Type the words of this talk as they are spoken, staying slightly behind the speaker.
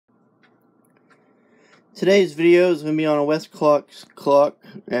Today's video is going to be on a Westclox clock,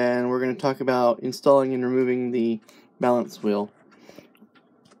 and we're going to talk about installing and removing the balance wheel.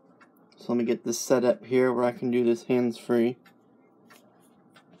 So let me get this set up here where I can do this hands-free.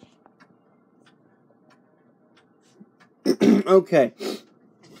 Okay.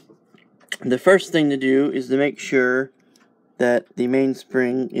 The first thing to do is to make sure that the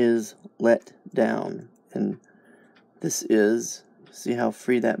mainspring is let down. And this is, see how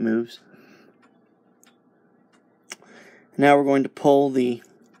free that moves. Now we're going to pull the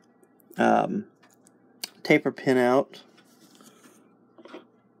taper pin out.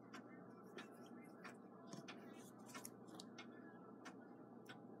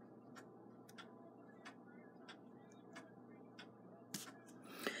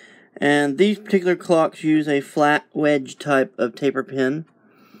 And these particular clocks use a flat wedge type of taper pin.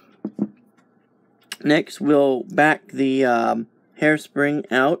 Next, we'll back the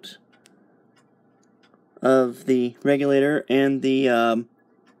hairspring out of the regulator and the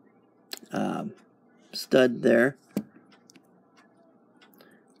stud there.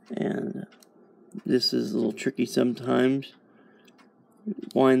 And this is a little tricky sometimes.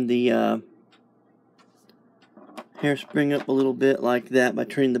 Wind the hairspring up a little bit like that by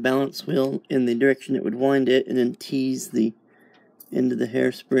turning the balance wheel in the direction it would wind it, and then tease the end of the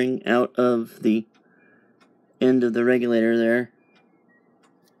hairspring out of the end of the regulator there.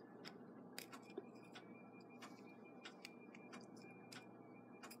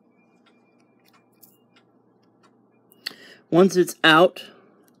 Once it's out,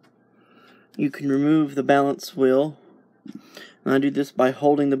 you can remove the balance wheel. And I do this by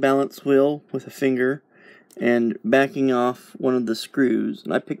holding the balance wheel with a finger and backing off one of the screws.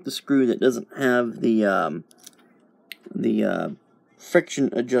 And I picked the screw that doesn't have the friction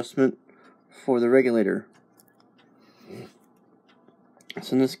adjustment for the regulator.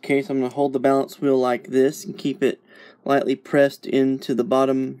 So in this case, I'm going to hold the balance wheel like this and keep it lightly pressed into the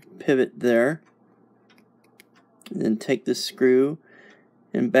bottom pivot there. And then take this screw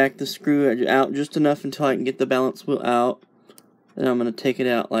and back the screw out just enough until I can get the balance wheel out. Then I'm going to take it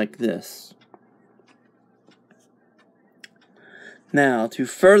out like this. Now, to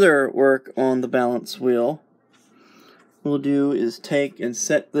further work on the balance wheel, what we'll do is take and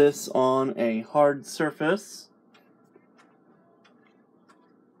set this on a hard surface.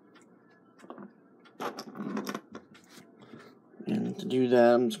 And to do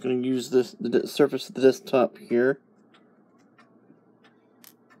that, I'm just going to use the surface of the desktop here.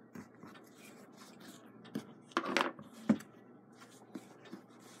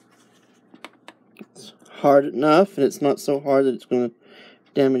 It's hard enough, and it's not so hard that it's going to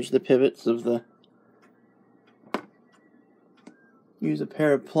damage the pivots of the... Use a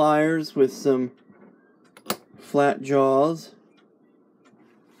pair of pliers with some flat jaws.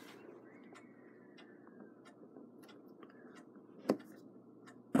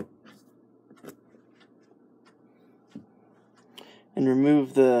 And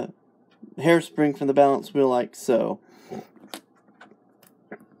remove the hairspring from the balance wheel like so.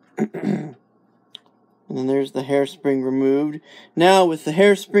 And then there's the hairspring removed. Now with the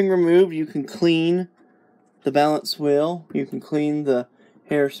hairspring removed, you can clean the balance wheel. You can clean the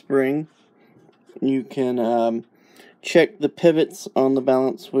hairspring. You can check the pivots on the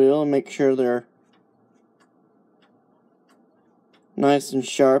balance wheel and make sure they're nice and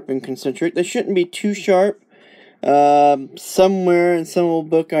sharp and concentric. They shouldn't be too sharp. Somewhere in some old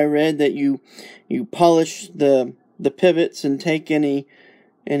book I read that you polish the pivots and take any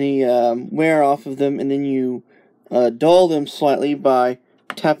wear off of them, and then you dull them slightly by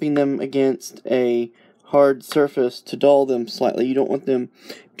tapping them against a hard surface to dull them slightly. You don't want them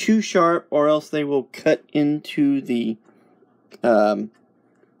too sharp, or else they will cut into the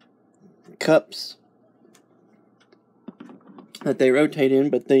cups that they rotate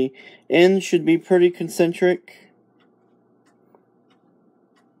in, but the ends should be pretty concentric.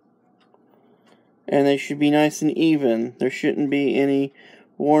 And they should be nice and even. There shouldn't be any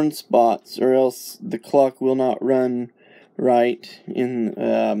worn spots, or else the clock will not run right in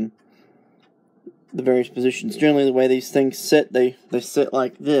the various positions. Generally, the way these things sit, they sit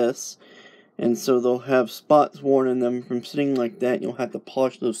like this, and so they'll have spots worn in them from sitting like that, and you'll have to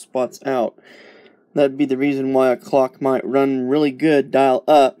polish those spots out. That'd be the reason why a clock might run really good dial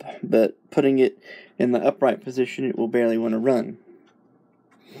up, but putting it in the upright position, it will barely want to run.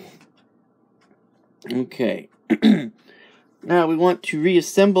 Okay. Now we want to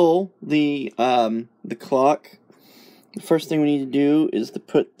reassemble the clock. The first thing we need to do is to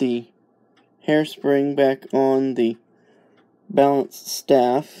put the hairspring back on the balance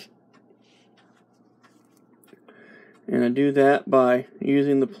staff. And I do that by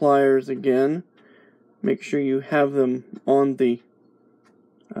using the pliers again make sure you have them on the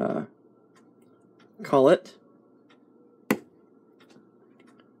collet,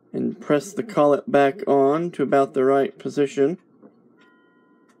 and press the collet back on to about the right position.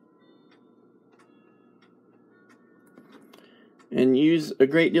 And use a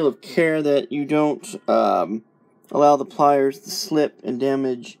great deal of care that you don't allow the pliers to slip and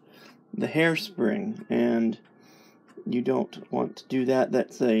damage the hairspring. And you don't want to do that.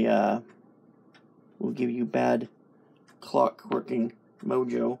 That's will give you bad clock working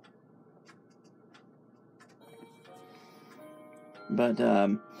mojo. But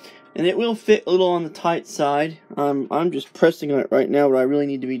and it will fit a little on the tight side. I'm just pressing on it right now. What I really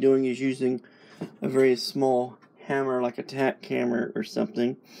need to be doing is using a very small hammer, like a tack hammer or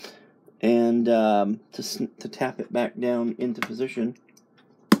something, and to tap it back down into position.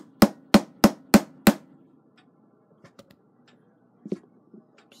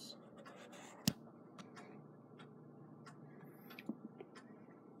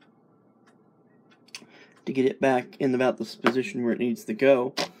 To get it back in about this position where it needs to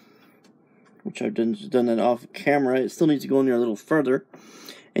go, which I've done that off camera. It still needs to go in there a little further,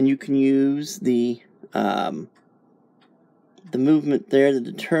 and you can use the movement there to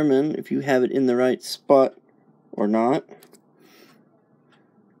determine if you have it in the right spot or not.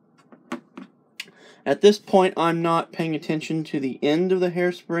 At this point, I'm not paying attention to the end of the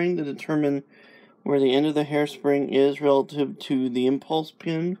hairspring to determine where the end of the hairspring is relative to the impulse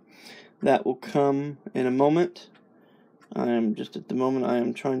pin. That will come in a moment. At the moment I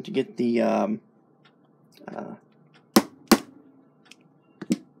am trying to get the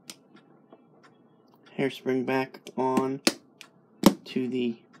hairspring back on to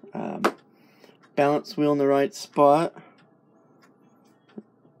the balance wheel in the right spot.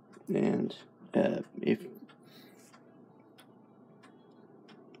 And if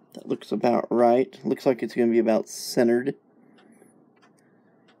that looks about right, looks like it's going to be about centered.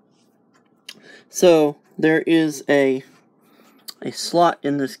 So there is a slot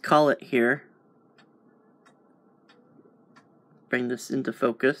in this collet here. Bring this into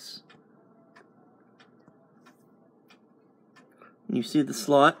focus. You see the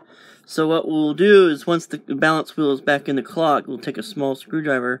slot. So what we'll do is, once the balance wheel is back in the clock, we'll take a small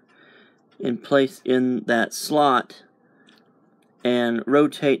screwdriver and place in that slot and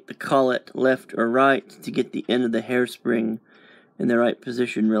rotate the collet left or right to get the end of the hairspring in the right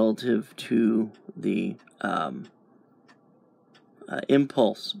position relative to the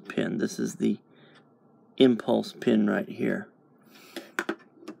impulse pin. This is the impulse pin right here.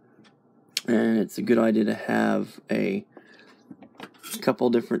 And it's a good idea to have a couple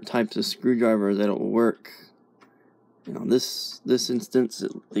different types of screwdriver that will work. You know, this instance,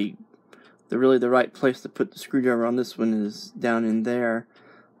 the right place to put the screwdriver on this one is down in there,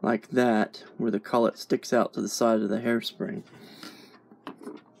 like that, where the collet sticks out to the side of the hairspring.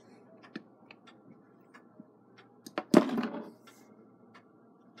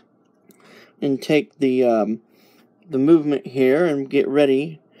 And take the movement here and get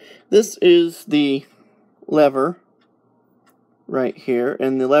ready. This is the lever right here,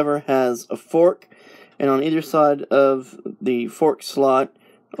 and the lever has a fork, and on either side of the fork slot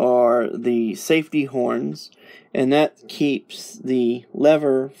are the safety horns, and that keeps the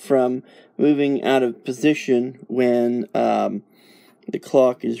lever from moving out of position when the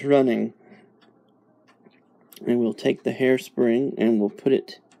clock is running. And we'll take the hairspring and we'll put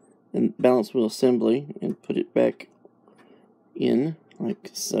it in balance wheel assembly and put it back in like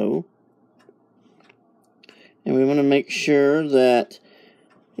so. And we want to make sure that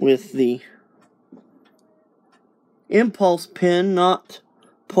with the impulse pin not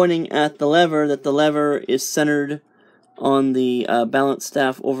pointing at the lever, that the lever is centered on the balance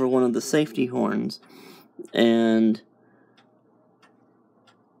staff over one of the safety horns. And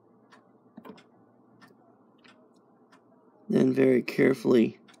then very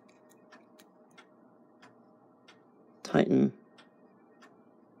carefully tighten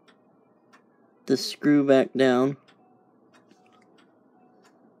the screw back down,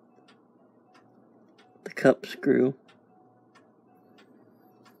 the cup screw.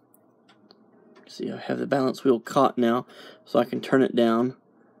 See, I have the balance wheel caught now, so I can turn it down.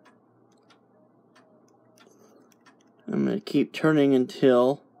 I'm going to keep turning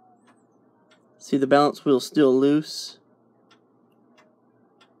until, see, the balance wheel still loose.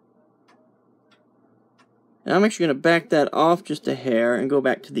 And I'm actually going to back that off just a hair and go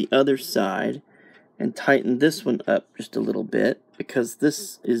back to the other side and tighten this one up just a little bit, because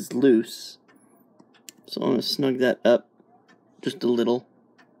this is loose. So I'm going to snug that up just a little.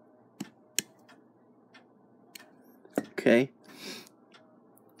 Okay.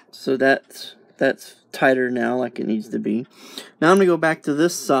 So that's that's tighter now, like it needs to be. Now I'm going to go back to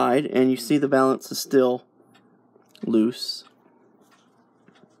this side, and you see the balance is still loose.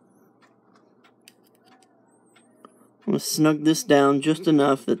 I'm going to snug this down just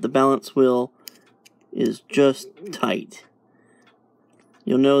enough that the balance wheel is just tight.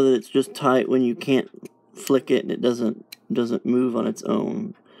 You'll know that it's just tight when you can't flick it and it doesn't move on its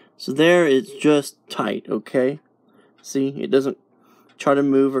own. So there, it's just tight, okay? See, it doesn't try to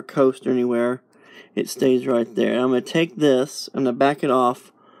move or coast or anywhere. It stays right there. And I'm going to take this, I'm going to back it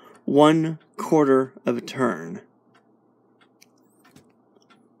off 1/4 of a turn.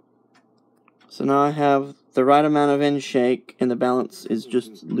 So now I have the right amount of end shake, and the balance is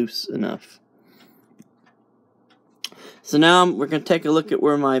just loose enough. So now we're going to take a look at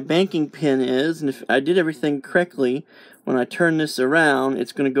where my banking pin is, and if I did everything correctly, when I turn this around,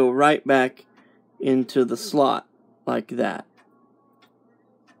 it's going to go right back into the slot, like that.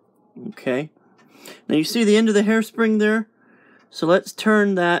 Okay. Now you see the end of the hairspring there? So let's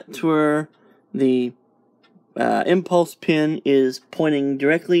turn that to where the impulse pin is pointing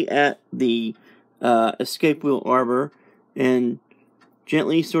directly at the escape wheel arbor, and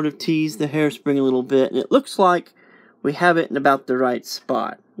gently sort of tease the hairspring a little bit, and it looks like we have it in about the right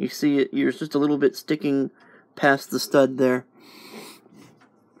spot. You see it, you're just a little bit sticking past the stud there.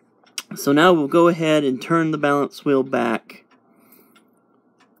 So now we'll go ahead and turn the balance wheel back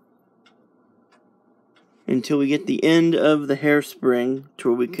until we get the end of the hairspring to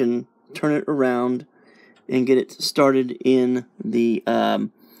where we can turn it around and get it started in the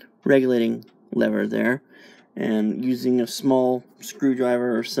regulating lever there. And using a small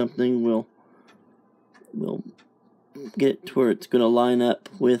screwdriver or something, we'll get it to where it's going to line up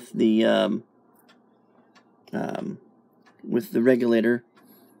with the regulator.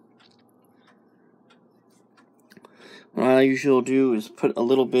 What I usually do is put a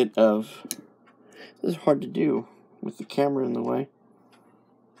little bit of, this is hard to do with the camera in the way.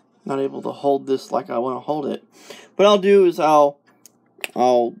 Not able to hold this like I want to hold it. What I'll do is I'll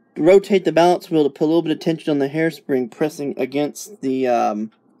rotate the balance wheel to put a little bit of tension on the hairspring, pressing against the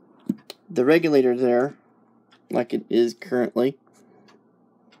regulator there, like it is currently.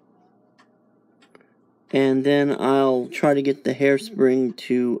 And then I'll try to get the hairspring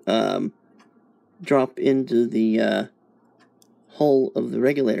to drop into the hole of the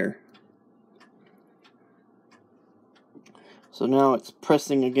regulator. So now it's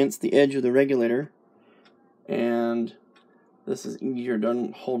pressing against the edge of the regulator, and this is easier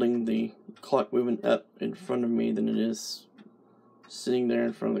done holding the clock moving up in front of me than it is sitting there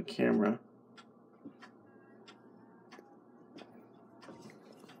in front of the camera.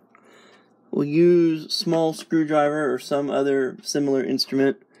 We'll use a small screwdriver or some other similar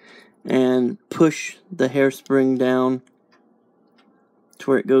instrument and push the hairspring down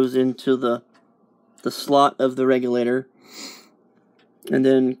to where it goes into the slot of the regulator, and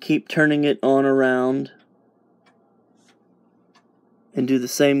then keep turning it on around and do the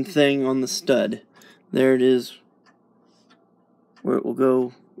same thing on the stud. There it is, where it will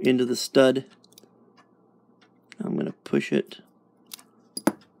go into the stud. I'm going to push it.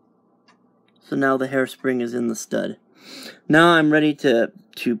 So now the hairspring is in the stud. Now I'm ready to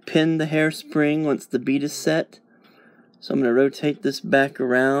pin the hairspring once the bead is set. So I'm going to rotate this back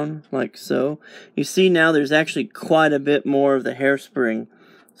around like so. You see now there's actually quite a bit more of the hairspring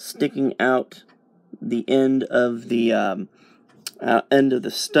sticking out the end of the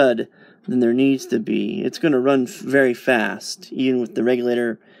stud than there needs to be. It's going to run very fast, even with the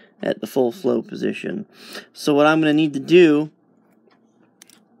regulator at the full flow position. So what I'm going to need to do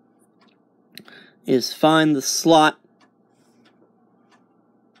is find the slot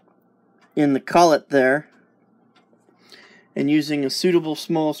in the collet there, and using a suitable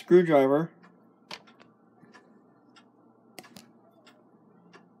small screwdriver,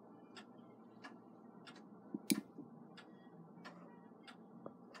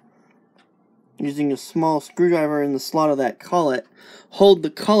 using a small screwdriver in the slot of that collet, hold the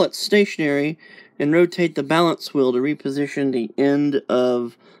collet stationary and rotate the balance wheel to reposition the end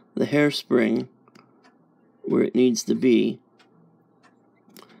of the hairspring where it needs to be.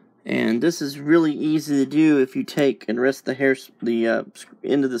 And this is really easy to do if you take and rest the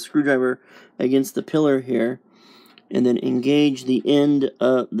end of the screwdriver against the pillar here, and then engage the end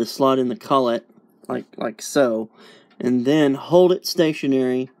of the slot in the collet like so, and then hold it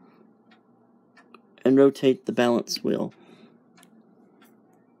stationary and rotate the balance wheel.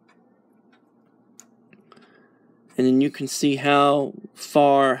 And then you can see how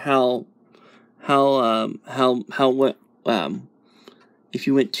far, if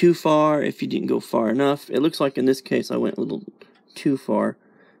you went too far, if you didn't go far enough. It looks like in this case I went a little too far.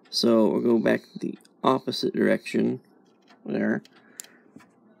 So we'll go back the opposite direction there.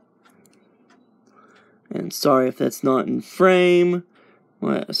 And sorry if that's not in frame.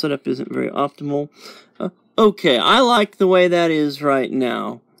 My setup isn't very optimal. Okay, I like the way that is right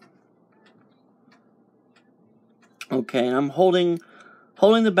now. Okay, and I'm holding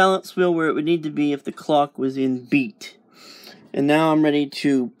the balance wheel where it would need to be if the clock was in beat. And now I'm ready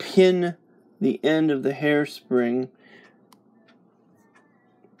to pin the end of the hairspring.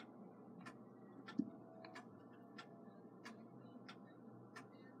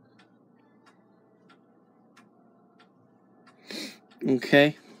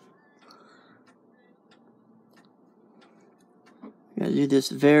 Okay. Gotta do this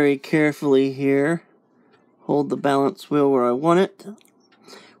very carefully here. Hold the balance wheel where I want it.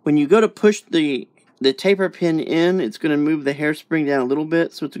 When you go to push the taper pin in, it's going to move the hairspring down a little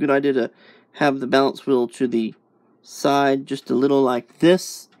bit, so it's a good idea to have the balance wheel to the side just a little like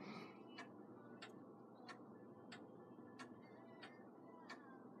this.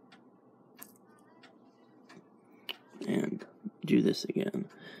 And do this again.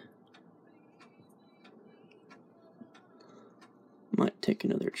 Might take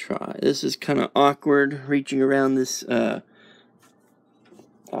another try. This is kind of awkward reaching around this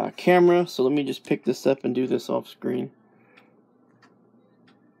camera, so let me just pick this up and do this off screen.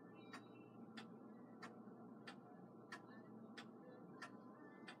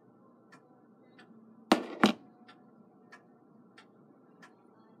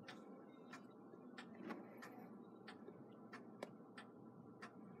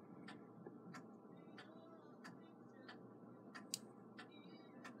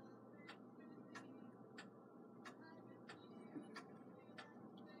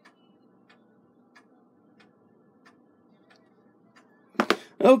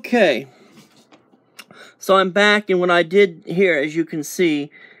 Okay, so I'm back, and what I did here, as you can see,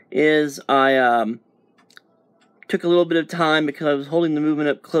 is I took a little bit of time because I was holding the movement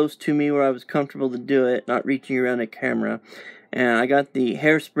up close to me where I was comfortable to do it, not reaching around a camera, and I got the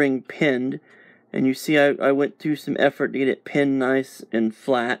hairspring pinned, and you see I went through some effort to get it pinned nice and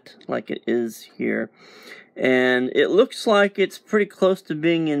flat, like it is here. And it looks like it's pretty close to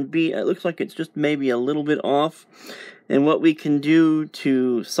being in beat. It looks like it's just maybe a little bit off. And what we can do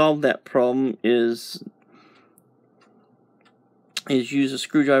to solve that problem is use a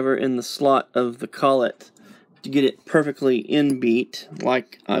screwdriver in the slot of the collet to get it perfectly in beat,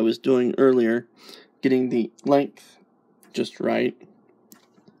 like I was doing earlier, getting the length just right.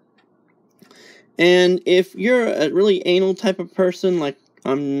 And if you're a really anal type of person, like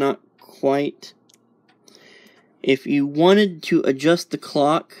I'm not quite, if you wanted to adjust the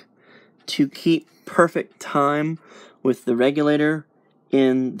clock to keep perfect time with the regulator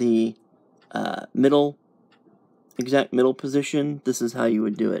in the exact middle position, this is how you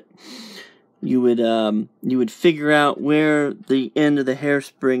would do it. You would figure out where the end of the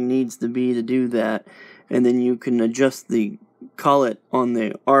hairspring needs to be to do that, and then you can adjust the collet on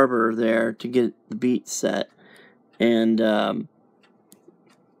the arbor there to get the beat set, and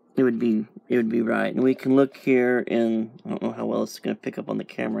it would be right. And we can look here, and I don't know how well it's going to pick up on the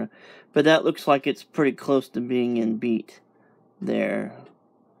camera, but that looks like it's pretty close to being in beat there.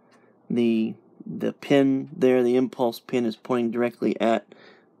 The pin there, the impulse pin, is pointing directly at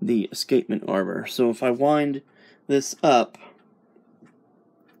the escapement arbor. So if I wind this up,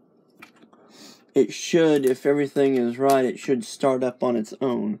 it should, if everything is right, it should start up on its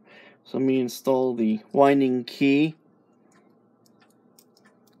own. So let me install the winding key.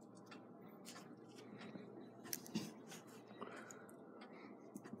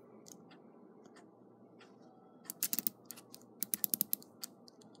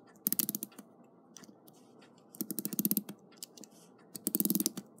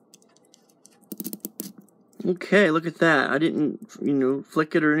 Okay, look at that. I didn't,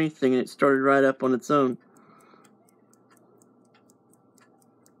 flick it or anything, and it started right up on its own.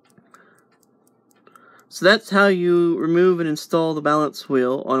 So that's how you remove and install the balance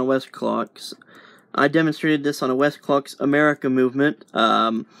wheel on a Westclox. I demonstrated this on a Westclox America movement.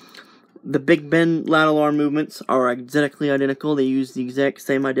 The Big Ben lattice arm movements are exactly identical. They use the exact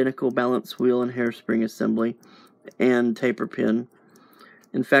same identical balance wheel and hairspring assembly and taper pin.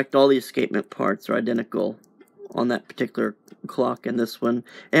 In fact, all the escapement parts are identical on that particular clock and this one.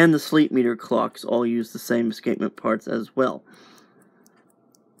 And the sleep meter clocks all use the same escapement parts as well.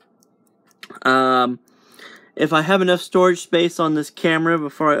 If I have enough storage space on this camera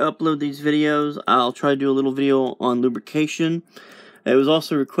before I upload these videos, I'll try to do a little video on lubrication. It was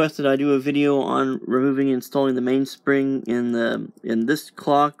also requested I do a video on removing and installing the mainspring in this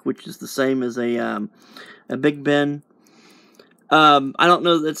clock, which is the same as a Big Ben. I don't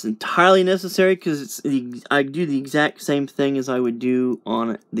know that that's entirely necessary, because I do the exact same thing as I would do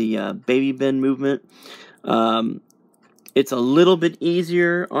on the baby bend movement. It's a little bit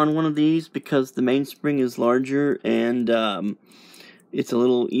easier on one of these because the mainspring is larger, and it's a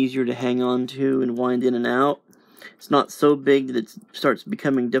little easier to hang on to and wind in and out. It's not so big that it starts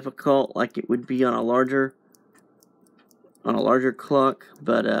becoming difficult like it would be on a larger clock,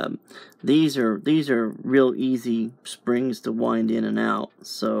 but these are real easy springs to wind in and out.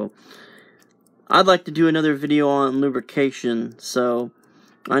 So I'd like to do another video on lubrication. So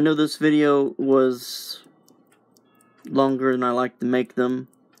I know this video was longer than I like to make them,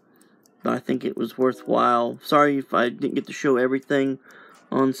 but I think it was worthwhile. Sorry if I didn't get to show everything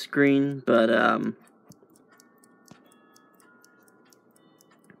on screen, but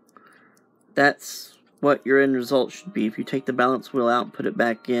that's what your end result should be. If you take the balance wheel out and put it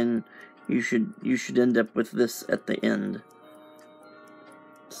back in, you should end up with this at the end.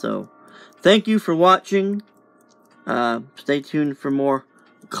 So, thank you for watching. Stay tuned for more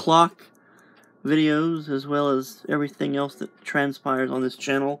clock videos, as well as everything else that transpires on this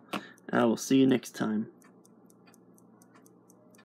channel. I will see you next time.